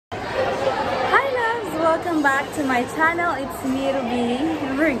welcome back to my channel. It's me, Ruby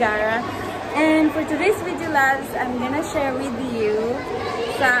Vergara. And for today's video, loves, I'm gonna share with you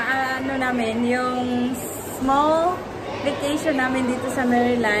sa yung small vacation namin dito sa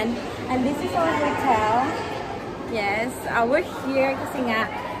Maryland. And this is our hotel. Yes, we're here kasi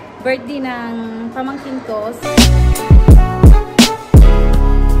nga birthday ng pamangkin ko.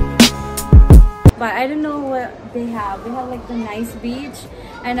 But I don't know what they have. They have like the nice beach.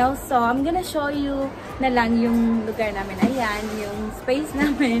 And also, I'm gonna show you na lang yung lugar namin. Ayan, yung space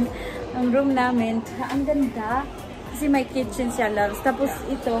namin, ang room namin. Ang ganda. Kasi may kitchen siya, loves. Tapos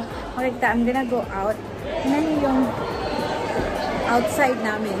ito, makikita, I'm gonna go out. Yan yung outside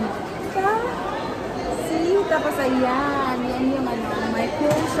namin. So, see? Tapos ayan, yan yung may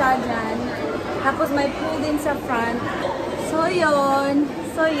pool siya dyan. Tapos may pool din sa front. So, yun.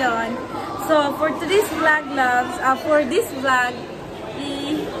 So, for today's vlog, loves, for this vlog,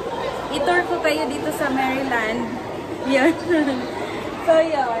 i-tour ko kayo dito sa Maryland. Yun. So,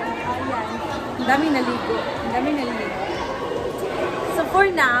 yun. Ayan. Ang dami naligo. So, for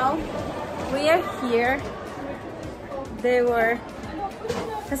now, we are here.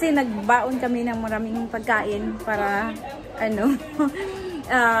 Kasi nagbaon kami ng maraming pagkain para,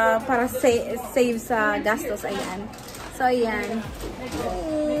 para save sa gastos. Ayan. So, ayan.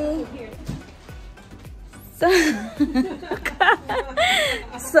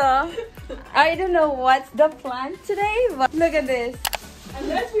 So, I don't know what's the plan today, but look at this.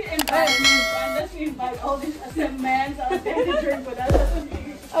 Unless we invite all these men out there to drink with us.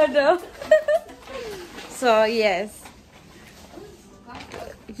 Oh no. So, yes.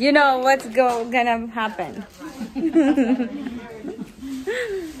 You know what's gonna happen.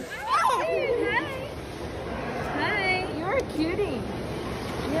 Hi. You're a cutie.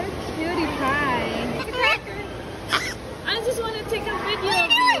 You're a cutie pie. I just want to take a video of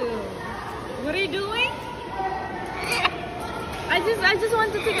you. What are you doing? I just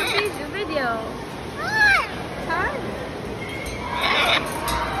want to take a video. Hi.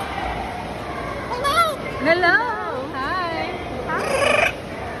 Hello. Hi.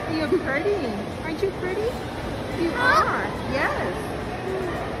 You're pretty. Aren't you pretty? You are. Yes.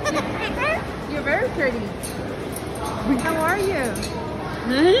 You're very pretty. How are you?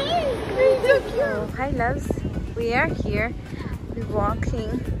 So cute. Hi, loves. We are here. We're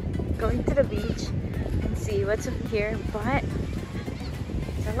walking, going to the beach and see what's up here. But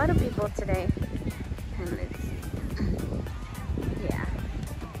there's a lot of people today, and it's yeah.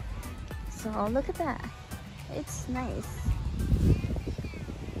 So look at that. It's nice.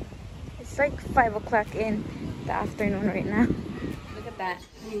 It's like 5 o'clock in the afternoon right now. Look at that.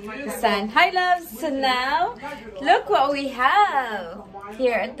 The sun. Hi, loves. So now, look what we have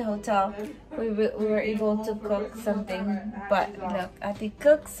here at the hotel. We were able to cook something, but look, Ate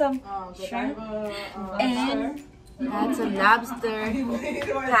cooked some shrimp and lots of lobster,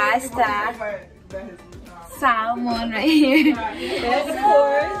 pasta, salmon right here, and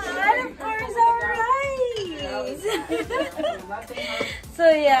of course our rice. So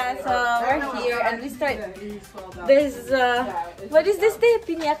yeah, so we're here and we start. There's what is this day?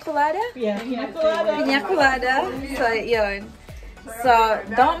 Piña colada? Yeah, piña colada. So yun. So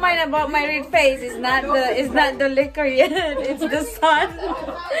don't mind about my red face. It's not the liquor yet. It's the sun.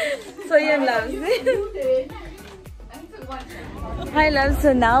 So yun, loves. Hi, loves.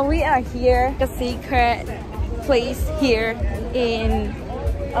 So now we are here, a secret place here in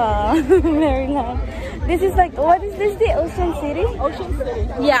Maryland. This is like, what is this? The Ocean City? Ocean City.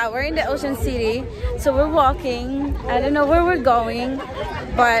 Yeah, we're in the Ocean City. So we're walking. I don't know where we're going,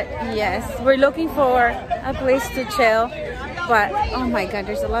 but yes, we're looking for a place to chill. But oh my god,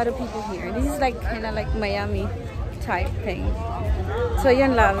 there's a lot of people here. This is like kind of like Miami type thing. So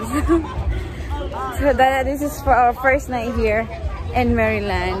yun, loves. So this is for our first night here in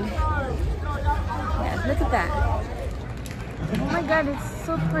Maryland. Yeah, look at that. Oh my god, it's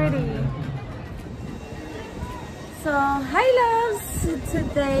so pretty. So hi, loves.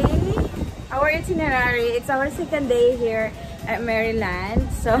 Today our itinerary, it's our second day here at Maryland.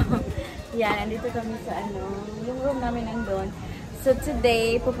 So yeah, nandito kami sa yung room namin nandun. So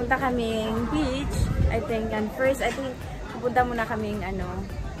today, pupunta kaming beach, I think. And first, I think, pupunta muna kaming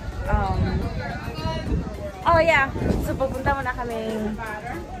oh yeah, so pupunta muna kaming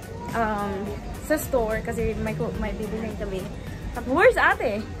sa store kasi may bibilhin kami. Tapos, where's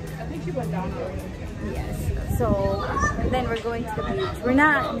ate? I think she went down already. Yes. So, then we're going to the beach. We're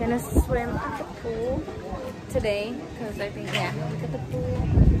not gonna swim at the pool today because I think, yeah, look at the pool.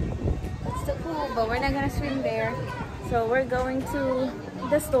 It's the pool, but we're not gonna swim there. So we're going to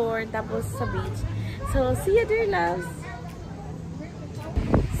the store, tapos sa beach. So see you there, loves.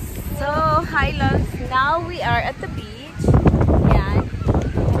 So hi loves. Now we are at the beach. Yeah.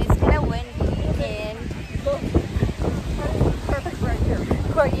 And it's kind of windy in Perfect right here.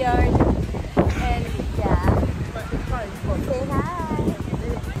 courtyard. And yeah. Say hi.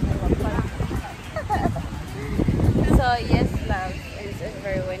 So yes, love. It's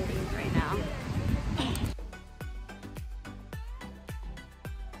very windy right now.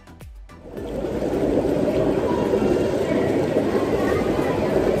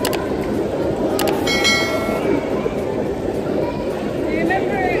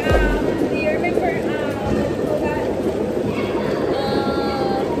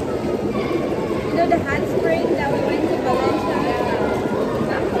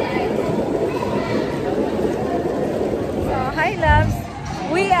 Hi loves,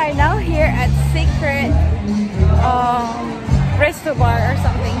 we are now here at Secret Resto Bar or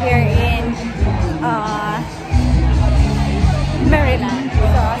something here in Maryland.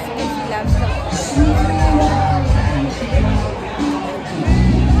 So as you can see loves,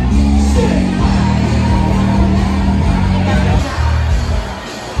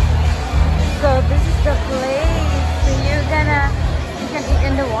 so this is the place. So you can eat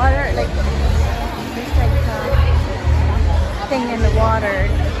in the water, like there's like thing in the water.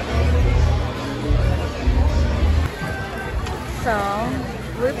 So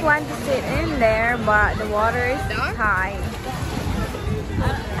we plan to sit in there, but the water is high.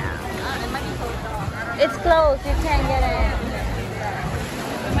 It's closed, you can't get in.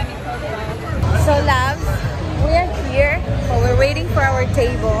 So loves, we are here, but we're waiting for our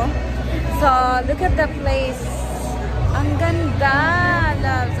table. So look at the place. Ang ganda,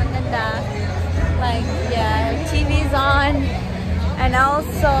 loves, ang ganda. Like, yeah, TV's on, and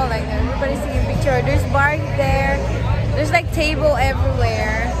also like everybody's taking a picture. There's bars there, there's like table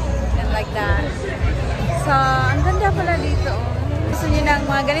everywhere and like that. So ang ganda pala dito. Gusto nyo ng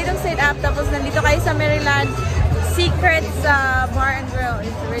mga ganitong setup, tapos nandito kayo sa Maryland Secrets Bar and Grill.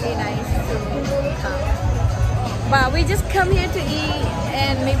 It's really nice to come. But we just come here to eat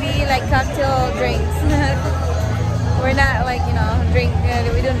and maybe like cocktail drinks. We're not like, you know,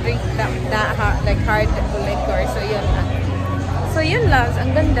 we don't drink that hard, like hard liquor. So yun na. So yun loves,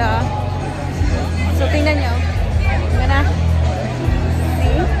 ang ganda. So tingnan nyo. Tingnan na.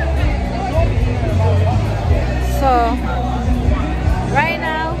 See? So, right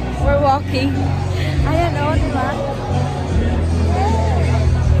now, we're walking. Ayan o, diba?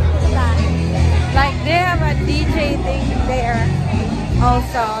 Like, they have a DJ thing there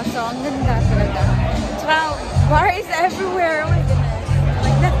also. So, ang ganda talaga. Tsaka, bars everywhere. Oh my goodness.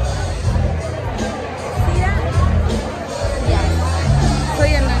 Like that. See that? Yeah. So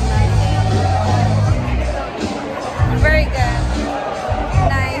yun lang. Very good.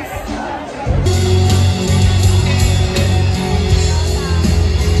 Nice.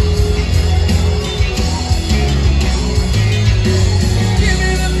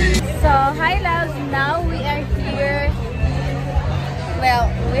 So hi loves, now we are here.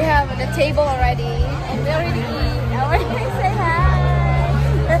 Well, we have the table already, and we already eat. I want to say hi.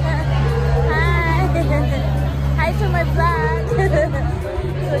 Hi. Hi to my vlog.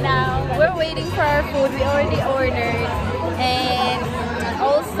 So now we're waiting for our food. We already ordered, and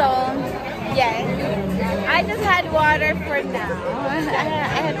also, yeah, I just had water for now.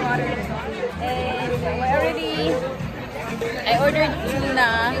 I had water, and I ordered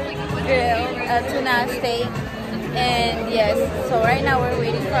tuna grill, tuna steak. And yes, so right now we're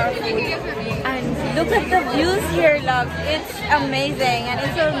waiting for our food. And look at the views here, love. It's amazing and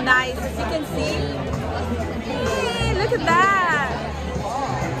it's so nice, as you can see. Hey, look at that.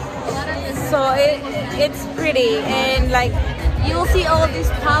 So it's pretty, and like you'll see all these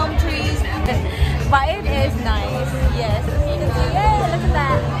palm trees, but it is nice. Yes, as you can see. Hey, look at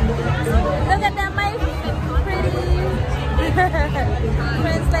that. Look at that, my pretty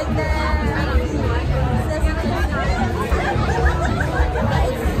friends like that.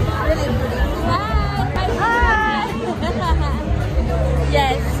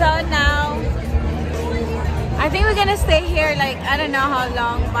 Yes, so now I think we're gonna stay here like I don't know how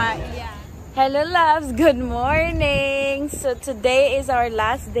long, but yeah. Hello loves, good morning. So today is our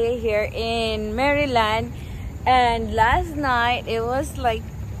last day here in Maryland, and last night it was like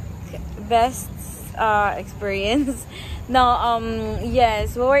best experience. No,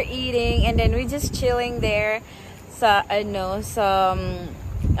 yes, we were eating and then we just chilling there sa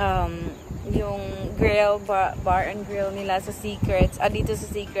yung grill bar and grill nila sa Secrets, dito sa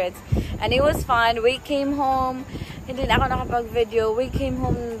Secrets, and it was fun. We came home, hindi na ako nakapag-video. We came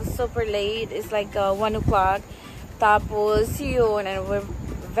home super late. It's like 1 o'clock. Tapos yun, and we're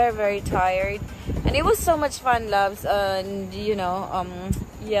very tired, and it was so much fun, loves. And you know,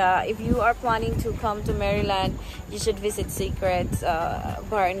 yeah, if you are planning to come to Maryland, you should visit Secrets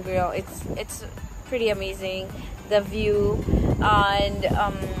Bar and Grill. It's pretty amazing, the view. And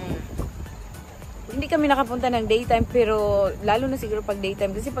hindi kami nakapunta ng daytime, pero lalo na siguro pag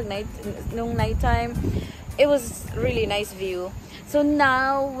daytime, kasi pag nung nighttime, it was really nice view. So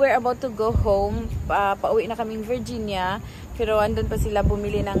now we're about to go home. Pauwi na kaming Virginia, pero andun pa sila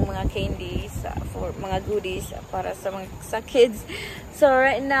bumili ng mga candies for mga goodies para sa kids. So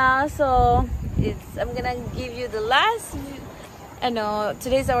right now, I'm gonna give you the last,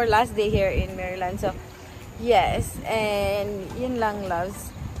 today's our last day here in Maryland. So yes, and yun lang,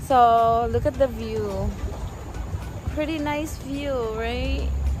 loves. So look at the view. Pretty nice view, right?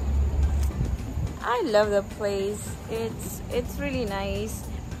 I love the place. It's really nice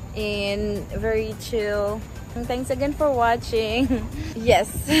and very chill. And thanks again for watching. Yes.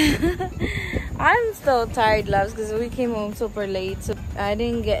 I'm still tired, loves, because we came home super late, so I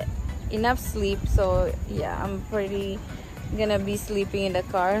didn't get enough sleep. So yeah, I'm pretty gonna be sleeping in the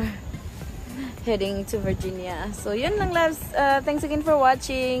car heading to Virginia. So yun lang, loves. Thanks again for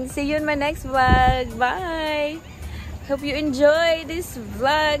watching. See you in my next vlog. Bye. Hope you enjoy this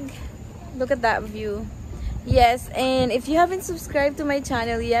vlog. Look at that view. Yes, and if you haven't subscribed to my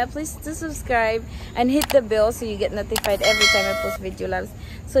channel yet, please do subscribe and hit the bell so you get notified every time I post video, loves.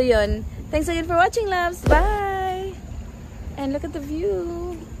 So yun, thanks again for watching, loves. Bye. And look at the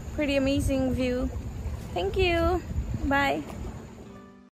view. Pretty amazing view. Thank you. Bye.